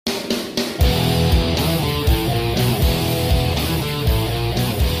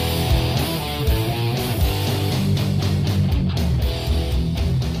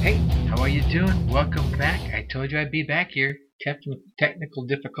doing? Welcome back. I told you I'd be back here. Technical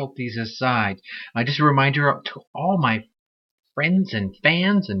difficulties aside, just a reminder to all my friends and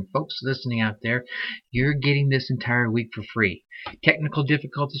fans and folks listening out there, you're getting this entire week for free. Technical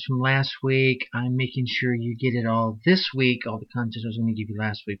difficulties from last week, I'm making sure you get it all this week, all the content I was going to give you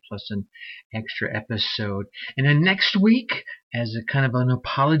last week, plus an extra episode. And then next week, as a kind of an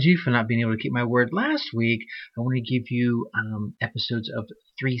apology for not being able to keep my word last week, I want to give you episodes of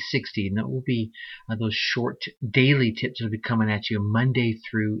 360, and that will be those short daily tips that will be coming at you Monday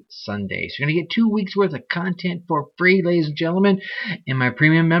through Sunday. So you're going to get 2 weeks worth of content for free, ladies and gentlemen. And my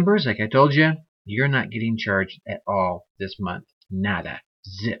premium members, like I told you, you're not getting charged at all this month. Nada.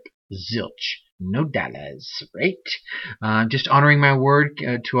 Zip. Zilch. No dollars, right? Just honoring my word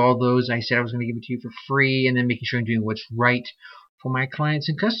to all those I said I was going to give it to you for free, and then making sure I'm doing what's right for my clients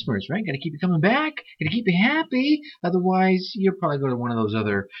and customers, right? Got to keep you coming back. Got to keep you happy. Otherwise, you'll probably go to one of those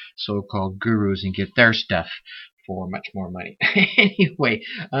other so-called gurus and get their stuff for much more money. Anyway,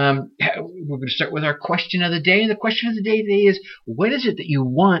 we're going to start with our question of the day. And the question of the day today is, what is it that you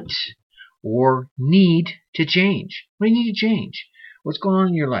want or need to change? What do you need to change? What's going on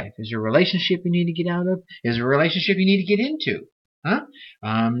in your life? Is there a relationship you need to get out of? Is there a relationship you need to get into?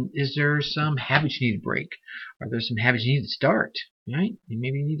 Is there some habits you need to break? Are there some habits you need to start? Right?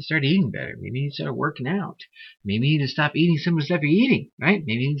 Maybe you need to start eating better. Maybe you need to start working out. Maybe you need to stop eating some of the stuff you're eating. Right?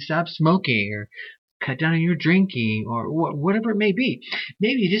 Maybe you need to stop smoking or cut down on your drinking or whatever it may be.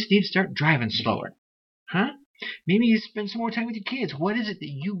 Maybe you just need to start driving slower. Maybe you spend some more time with your kids. What is it that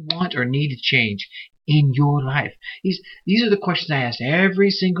you want or need to change in your life? These are the questions I ask every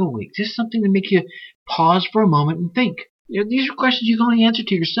single week. Just something to make you pause for a moment and think. These are questions you can only answer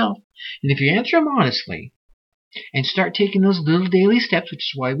to yourself. And if you answer them honestly and start taking those little daily steps, which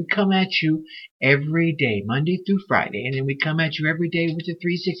is why we come at you every day, Monday through Friday, and then we come at you every day with the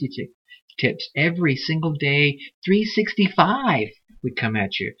 360 tips. Every single day, 365, we come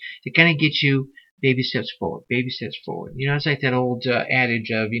at you to kind of get you baby steps forward, baby steps forward. It's like that old adage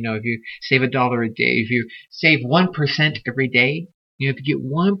of, if you save $1 a day, if you save 1% every day, if you get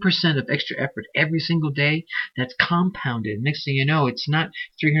 1% of extra effort every single day, that's compounded. Next thing you know, it's not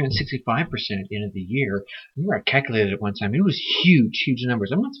 365% at the end of the year. I remember I calculated it one time. It was huge, huge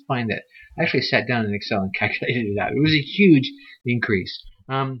numbers. I'm going to find that. I actually sat down in Excel and calculated it out. It was a huge increase.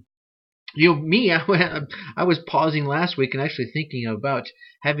 I was pausing last week and actually thinking about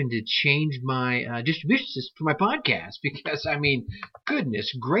having to change my distribution system for my podcast because,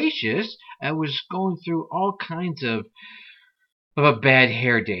 goodness gracious, I was going through all kinds of a bad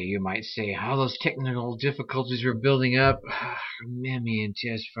hair day, you might say. All those technical difficulties were building up.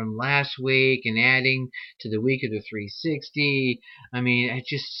 Just from last week and adding to the week of the 360. It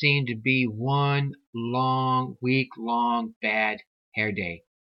just seemed to be one week-long bad hair day.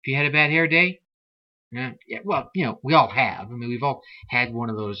 If you had a bad hair day, we all have. We've all had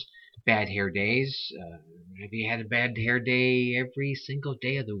one of those bad hair days. Have you had a bad hair day every single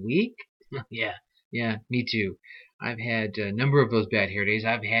day of the week? Yeah, me too. I've had a number of those bad hair days.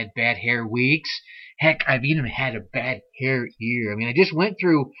 I've had bad hair weeks. Heck, I've even had a bad hair year. I just went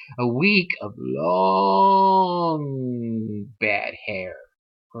through a week of long bad hair.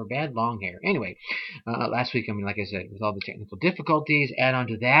 Or bad long hair. Anyway, last week, like I said, with all the technical difficulties, add on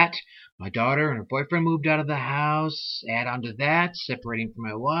to that, my daughter and her boyfriend moved out of the house. Add on to that, separating from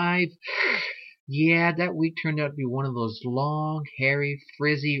my wife. Yeah, that week turned out to be one of those long, hairy,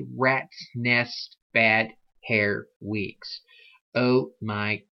 frizzy, rat's nest, bad hair weeks. Oh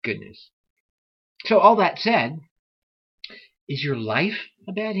my goodness. So all that said, is your life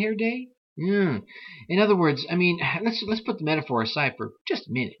a bad hair day? In other words, let's put the metaphor aside for just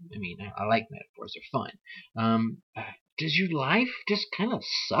a minute. I like metaphors; they're fun. Does your life just kind of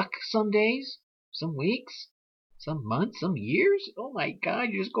suck some days, some weeks, some months, some years? Oh my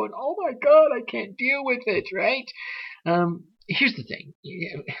God, you're just going, oh my God, I can't deal with it, right? Here's the thing.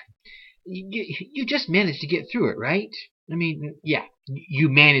 You just managed to get through it, right? You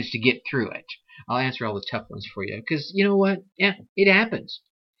managed to get through it. I'll answer all the tough ones for you, because you know what? Yeah, it happens.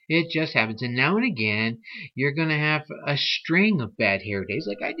 It just happens. And now and again, you're going to have a string of bad hair days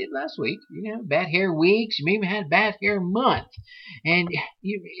like I did last week. Bad hair weeks. You maybe had a bad hair month. And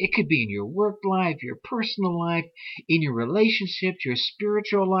it could be in your work life, your personal life, in your relationships, your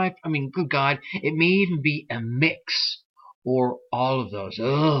spiritual life. Good God, it may even be a mix or all of those.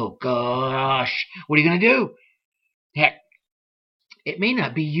 Oh, gosh. What are you going to do? Heck, it may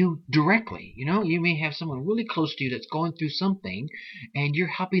not be you directly. You may have someone really close to you that's going through something, and you're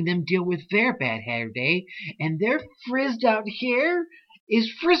helping them deal with their bad hair day, and their frizzed out hair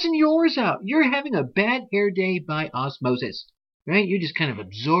is frizzing yours out. You're having a bad hair day by osmosis, right? You're just kind of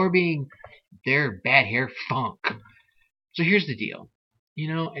absorbing their bad hair funk. So here's the deal.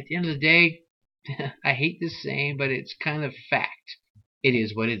 At the end of the day, I hate this saying, but it's kind of fact. It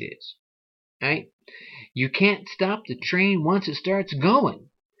is what it is. Right? You can't stop the train once it starts going.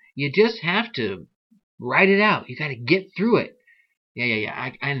 You just have to ride it out. You got to get through it. Yeah.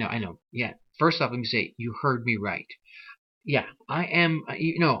 I know. Yeah. First off, let me say, you heard me right. Yeah, I am. I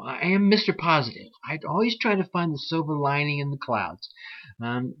am Mr. Positive. I always try to find the silver lining in the clouds.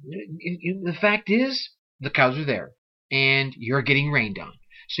 The fact is, the clouds are there, and you're getting rained on.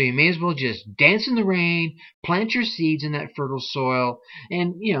 So you may as well just dance in the rain, plant your seeds in that fertile soil,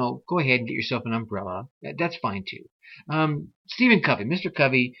 and go ahead and get yourself an umbrella. That's fine too. Stephen Covey, Mr.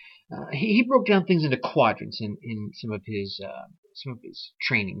 Covey, he broke down things into quadrants in some of his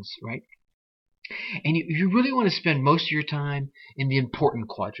trainings, right? And you really want to spend most of your time in the important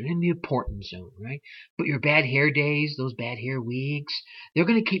quadrant, in the important zone, right? But your bad hair days, those bad hair weeks, they're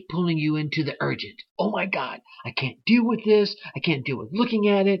going to keep pulling you into the urgent. Oh my God, I can't deal with this. I can't deal with looking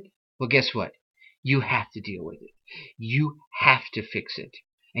at it. Well, guess what? You have to deal with it. You have to fix it.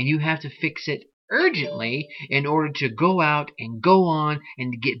 And you have to fix it urgently in order to go out and go on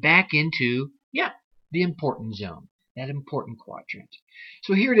and to get back into, the important zone, that important quadrant.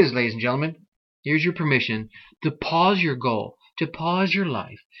 So here it is, ladies and gentlemen. Here's your permission to pause your goal, to pause your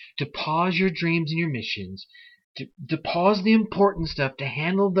life, to pause your dreams and your missions, to pause the important stuff, to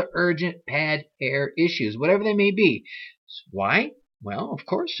handle the urgent bad hair issues, whatever they may be. Why? Well, of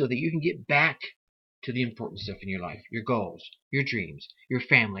course, so that you can get back to the important stuff in your life, your goals, your dreams, your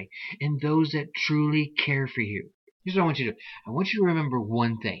family, and those that truly care for you. Here's what I want you to do. I want you to remember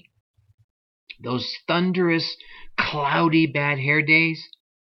one thing. Those thunderous, cloudy bad hair days,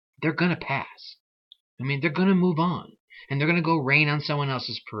 they're going to pass. I mean, they're going to move on. And they're going to go rain on someone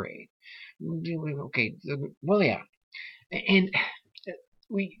else's parade. Okay, well, yeah. And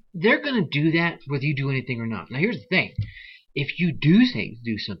they're going to do that whether you do anything or not. Now, here's the thing. If you do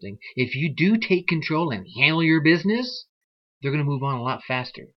something, if you do take control and handle your business, they're going to move on a lot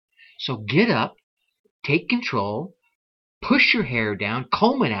faster. So get up, take control, push your hair down,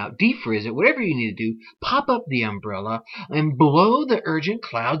 comb it out, defrizz it, whatever you need to do, pop up the umbrella, and blow the urgent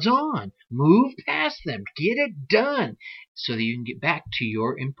clouds on. Move past them. Get it done so that you can get back to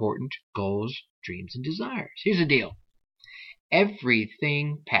your important goals, dreams, and desires. Here's the deal.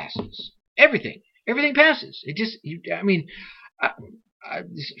 Everything passes. Everything. Everything passes. It just, you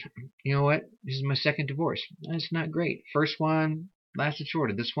know what? This is my second divorce. That's not great. First one lasted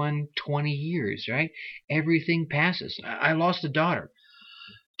shorter. This one, 20 years, right? Everything passes. I lost a daughter.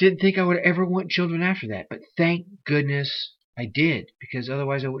 Didn't think I would ever want children after that, but thank goodness I did, because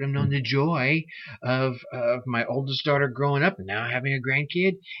otherwise I wouldn't have known the joy of my oldest daughter growing up and now having a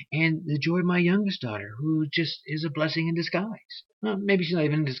grandkid, and the joy of my youngest daughter, who just is a blessing in disguise. Well, maybe she's not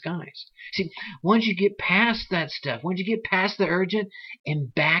even in disguise. See, once you get past that stuff, once you get past the urgent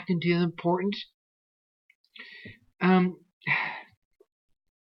and back into the important, where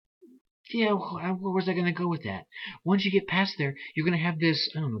was I going to go with that? Once you get past there, you're going to have this,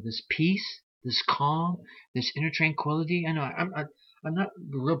 this peace, this calm, this inner tranquility. I know I'm not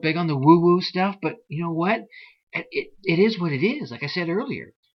real big on the woo-woo stuff, but you know what? It is what it is, like I said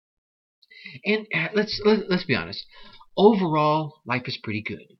earlier. And let's be honest. Overall, life is pretty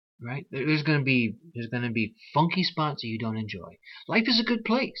good, right? There's going to be funky spots that you don't enjoy. Life is a good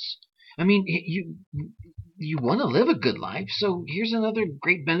place. I mean, you want to live a good life, so here's another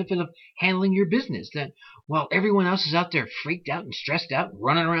great benefit of handling your business. That while everyone else is out there freaked out and stressed out,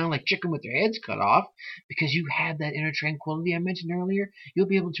 running around like chicken with their heads cut off, because you have that inner tranquility I mentioned earlier, you'll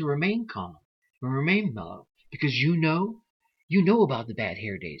be able to remain calm and remain mellow, because you know about the bad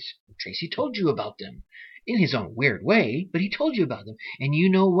hair days. Tracy told you about them in his own weird way, but he told you about them. And you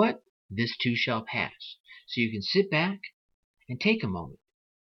know what? This too shall pass. So you can sit back and take a moment.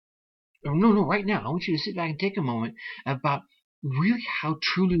 No, right now. I want you to sit back and take a moment about really how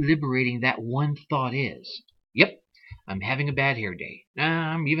truly liberating that one thought is. Yep, I'm having a bad hair day.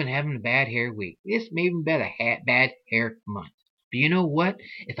 I'm even having a bad hair week. This may even be a bad hair month. But you know what?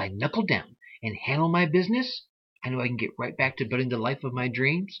 If I knuckle down and handle my business, I know I can get right back to building the life of my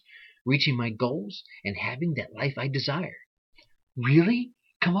dreams, reaching my goals, and having that life I desire. Really?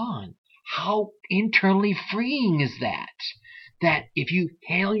 Come on. How internally freeing is that? That if you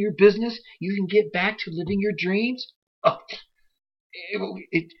handle your business, you can get back to living your dreams? Oh,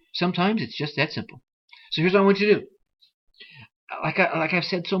 sometimes it's just that simple. So here's what I want you to do. Like I've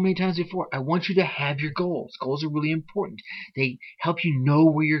said so many times before, I want you to have your goals. Goals are really important. They help you know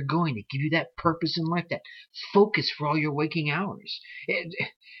where you're going. They give you that purpose in life, that focus for all your waking hours.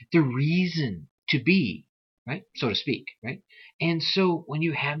 The reason to be right? So to speak, right? And so when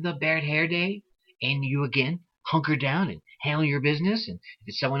you have the bad hair day and you again hunker down and handle your business, and if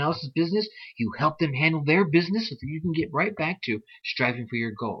it's someone else's business, you help them handle their business so that you can get right back to striving for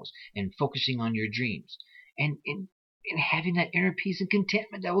your goals and focusing on your dreams. And having that inner peace and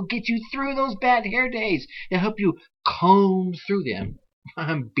contentment that will get you through those bad hair days and help you comb through them.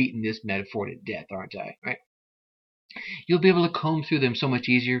 I'm beating this metaphor to death, aren't I? Right? You'll be able to comb through them so much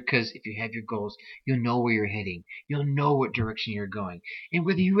easier because if you have your goals, you'll know where you're heading. You'll know what direction you're going. And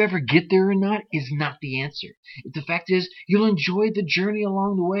whether you ever get there or not is not the answer. The fact is, you'll enjoy the journey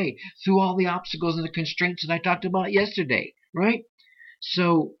along the way through all the obstacles and the constraints that I talked about yesterday, right?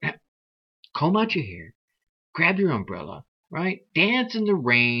 So, comb out your hair, grab your umbrella, right? Dance in the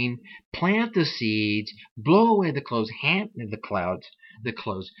rain, plant the seeds, blow away the clouds,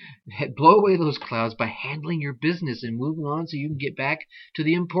 blow away those clouds by handling your business and moving on so you can get back to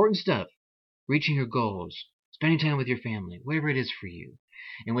the important stuff, reaching your goals, spending time with your family, whatever it is for you.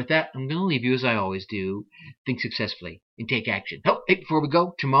 And with that, I'm going to leave you as I always do. Think successfully and take action. Oh, hey, before we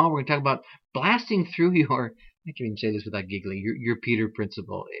go, tomorrow we're going to talk about blasting through your, I can't even say this without giggling, your Peter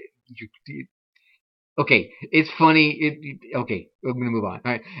principle. Okay, it's funny. Okay, we're going to move on.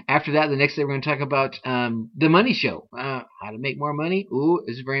 All right. After that, the next day we're going to talk about the money show. How to make more money. Ooh,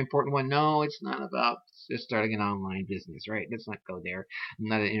 this is a very important one. No, it's not about just starting an online business, right? Let's not go there. I'm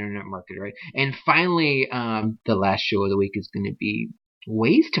not an internet marketer, right? And finally, the last show of the week is going to be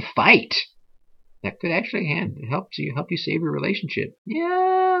ways to fight. That could actually help you save your relationship.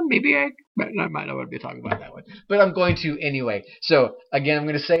 Yeah, maybe I might not want to be talking about that one, but I'm going to anyway. So again, I'm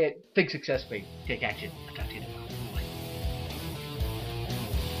going to say it. Think successfully. Take action.